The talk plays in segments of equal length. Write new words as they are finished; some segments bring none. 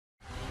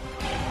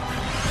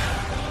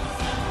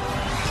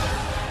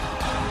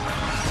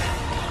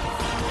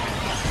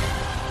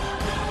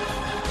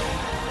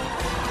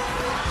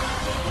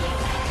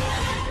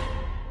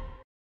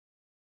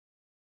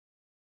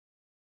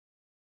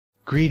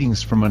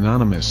Greetings from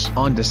Anonymous.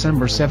 On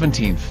December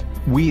 17th,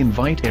 we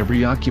invite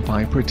every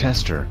Occupy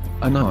protester,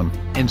 Anon,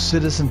 and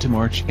citizen to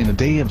march in a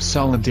day of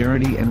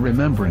solidarity and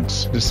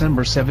remembrance.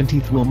 December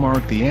 17th will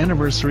mark the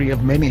anniversary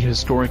of many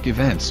historic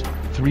events,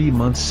 3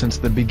 months since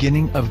the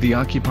beginning of the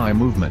Occupy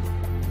movement.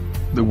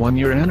 The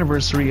one-year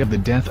anniversary of the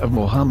death of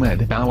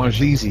Mohamed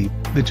Bouazizi,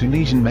 the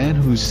Tunisian man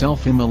whose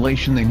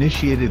self-immolation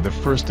initiated the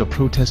first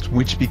protest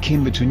which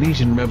became the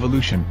Tunisian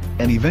Revolution,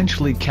 and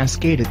eventually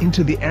cascaded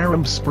into the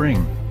Arab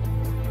Spring.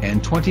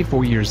 And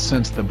 24 years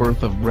since the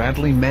birth of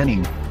Bradley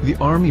Manning, the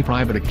army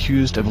private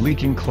accused of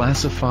leaking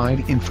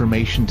classified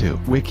information to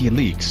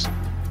Wikileaks.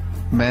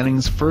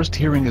 Manning's first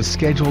hearing is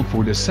scheduled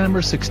for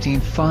December 16,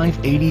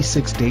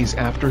 586 days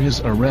after his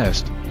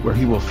arrest, where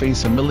he will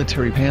face a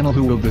military panel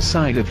who will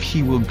decide if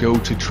he will go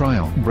to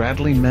trial.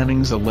 Bradley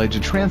Manning's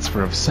alleged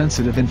transfer of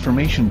sensitive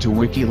information to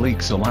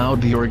Wikileaks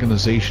allowed the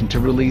organization to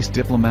release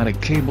diplomatic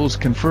cables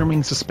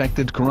confirming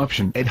suspected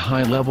corruption at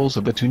high levels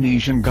of the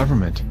Tunisian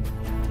government.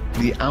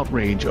 The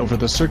outrage over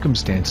the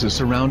circumstances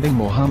surrounding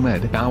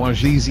Mohamed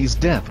Bouazizi's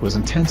death was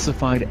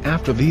intensified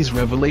after these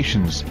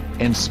revelations,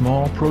 and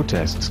small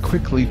protests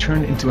quickly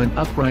turned into an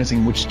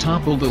uprising which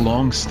toppled a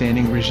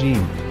long-standing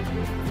regime.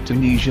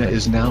 Tunisia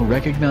is now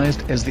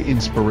recognized as the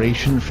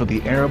inspiration for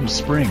the Arab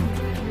Spring.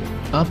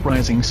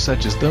 Uprisings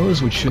such as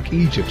those which shook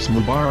Egypt's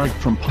Mubarak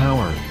from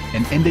power,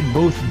 and ended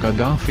both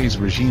Gaddafi's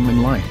regime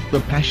and life. The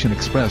passion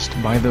expressed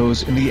by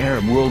those in the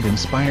Arab world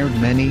inspired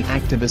many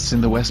activists in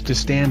the West to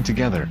stand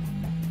together.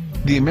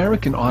 The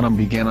American autumn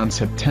began on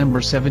September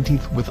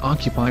 17th with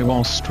Occupy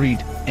Wall Street,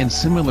 and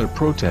similar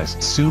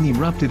protests soon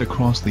erupted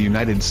across the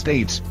United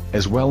States,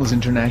 as well as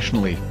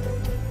internationally.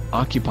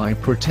 Occupy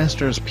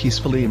protesters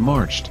peacefully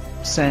marched,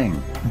 sang,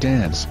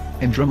 danced,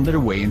 and drummed their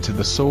way into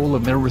the soul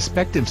of their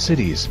respective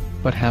cities,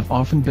 but have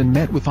often been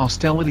met with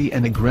hostility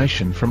and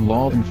aggression from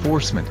law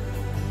enforcement.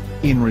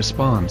 In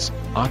response,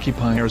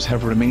 occupiers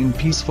have remained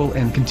peaceful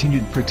and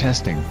continued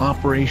protesting.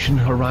 Operation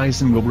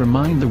Horizon will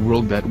remind the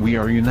world that we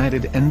are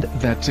united and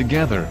that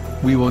together,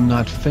 we will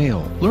not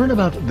fail. Learn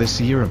about this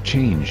year of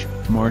change,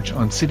 march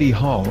on City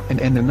Hall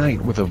and end the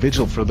night with a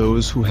vigil for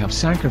those who have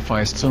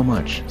sacrificed so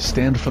much.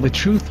 Stand for the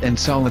truth and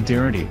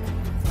solidarity.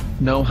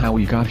 Know how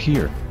we got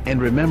here, and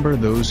remember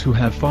those who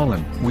have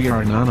fallen. We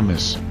are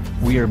Anonymous.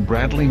 We are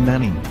Bradley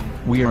Manning.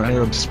 We are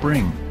Arab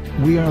Spring.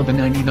 We are the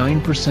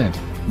 99%.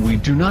 We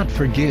do not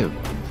forgive.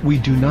 We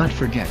do not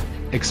forget.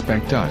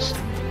 Expect us.